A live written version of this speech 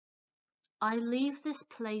I leave this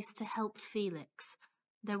place to help Felix.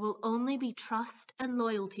 There will only be trust and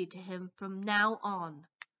loyalty to him from now on.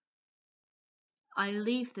 I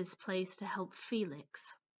leave this place to help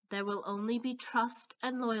Felix. There will only be trust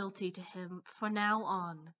and loyalty to him from now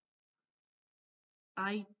on.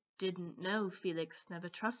 I didn't know Felix never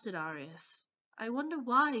trusted Arius. I wonder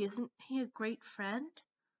why. Isn't he a great friend?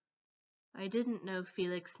 I didn't know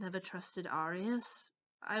Felix never trusted Arius.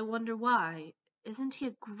 I wonder why. Isn't he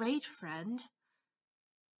a great friend?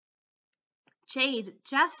 Jade,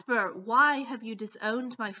 Jasper, why have you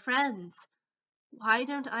disowned my friends? Why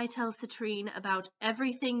don't I tell Citrine about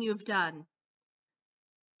everything you've done?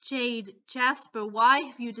 Jade, Jasper, why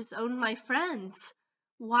have you disowned my friends?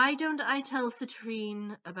 Why don't I tell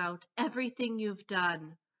Citrine about everything you've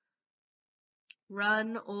done?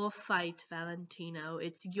 Run or fight, Valentino.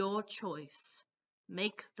 It's your choice.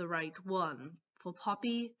 Make the right one for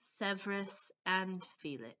Poppy, Severus, and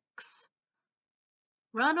Felix.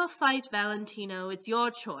 Run or fight, Valentino. It's your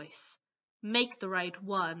choice. Make the right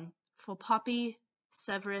one for Poppy,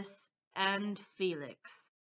 Severus, and Felix.